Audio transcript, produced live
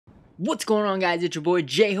What's going on, guys? It's your boy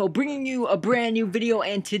J-Ho bringing you a brand new video,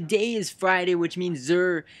 and today is Friday, which means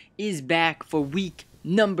Zer is back for week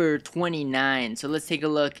number 29. So let's take a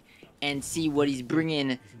look and see what he's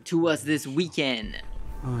bringing to us this weekend.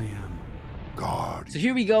 I am God. So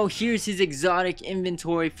here we go. Here's his exotic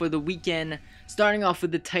inventory for the weekend. Starting off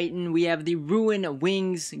with the Titan, we have the Ruin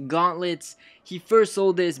Wings Gauntlets. He first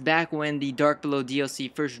sold this back when the Dark Below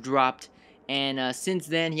DLC first dropped, and since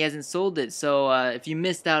then he hasn't sold it. So if you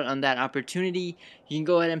missed out on that opportunity, you can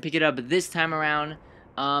go ahead and pick it up this time around.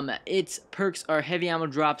 Its perks are heavy ammo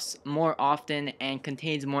drops more often and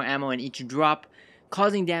contains more ammo in each drop.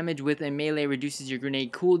 Causing damage with a melee reduces your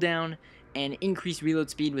grenade cooldown, and increased reload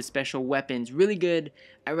speed with special weapons. Really good.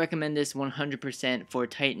 I recommend this 100% for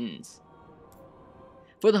Titans.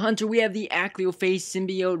 For the Hunter, we have the Acleophase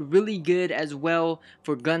Symbiote. Really good as well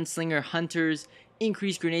for Gunslinger Hunters.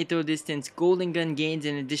 Increased grenade throw distance, golden gun gains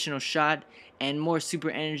an additional shot, and more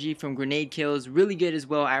super energy from grenade kills. Really good as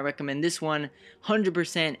well. I recommend this one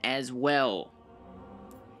 100% as well.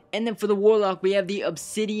 And then for the Warlock, we have the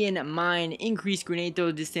Obsidian Mine. Increased grenade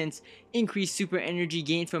throw distance, increased super energy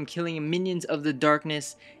gained from killing minions of the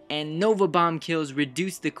darkness, and Nova Bomb kills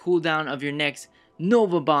reduce the cooldown of your next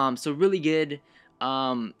Nova Bomb. So really good.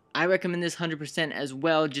 I recommend this 100% as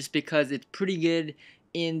well, just because it's pretty good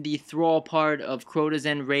in the Thrall part of Crota's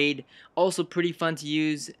End Raid. Also pretty fun to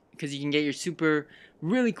use because you can get your super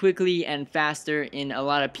really quickly and faster in a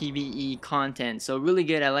lot of PvE content. So really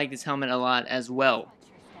good. I like this helmet a lot as well.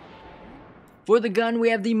 For the gun, we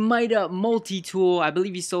have the Mida multi-tool. I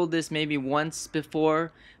believe he sold this maybe once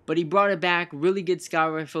before, but he brought it back. Really good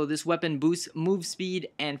scout rifle. This weapon boosts move speed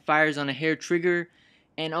and fires on a hair trigger,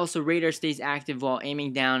 and also radar stays active while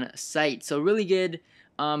aiming down sight. So really good.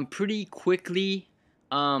 Pretty quickly.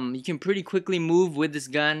 You can pretty quickly move with this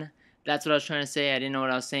gun. That's what I was trying to say. I didn't know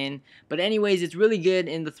what I was saying. But anyways, it's really good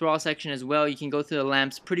in the Thrall section as well. You can go through the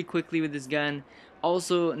lamps pretty quickly with this gun.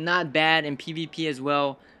 Also, not bad in PvP as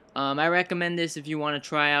well. I recommend this if you want to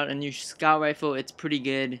try out a new scout rifle. It's pretty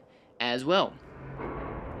good as well.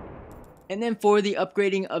 And then for the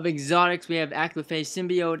upgrading of exotics, we have Acleophase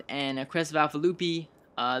Symbiote and a Crest of Alpha Lupi.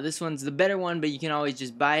 This one's the better one, but you can always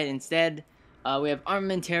just buy it instead. We have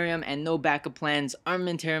Armamentarium and no backup plans.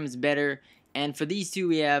 Armamentarium is better. And for these two,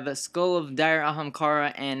 we have Skull of Dire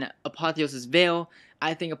Ahamkara and Apotheosis Veil.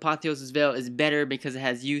 I think Apotheosis Veil is better because it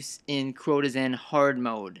has use in Crota's End hard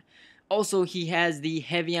mode. Also, he has the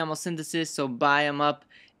heavy ammo synthesis, so buy him up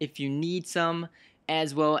if you need some,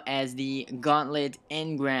 as well as the Gauntlet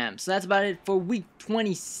Engram. So that's about it for week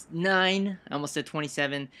 29. I almost said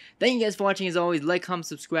 27. Thank you guys for watching. As always, like, comment,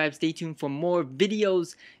 subscribe. Stay tuned for more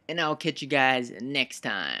videos, and I'll catch you guys next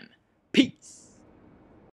time. Peace.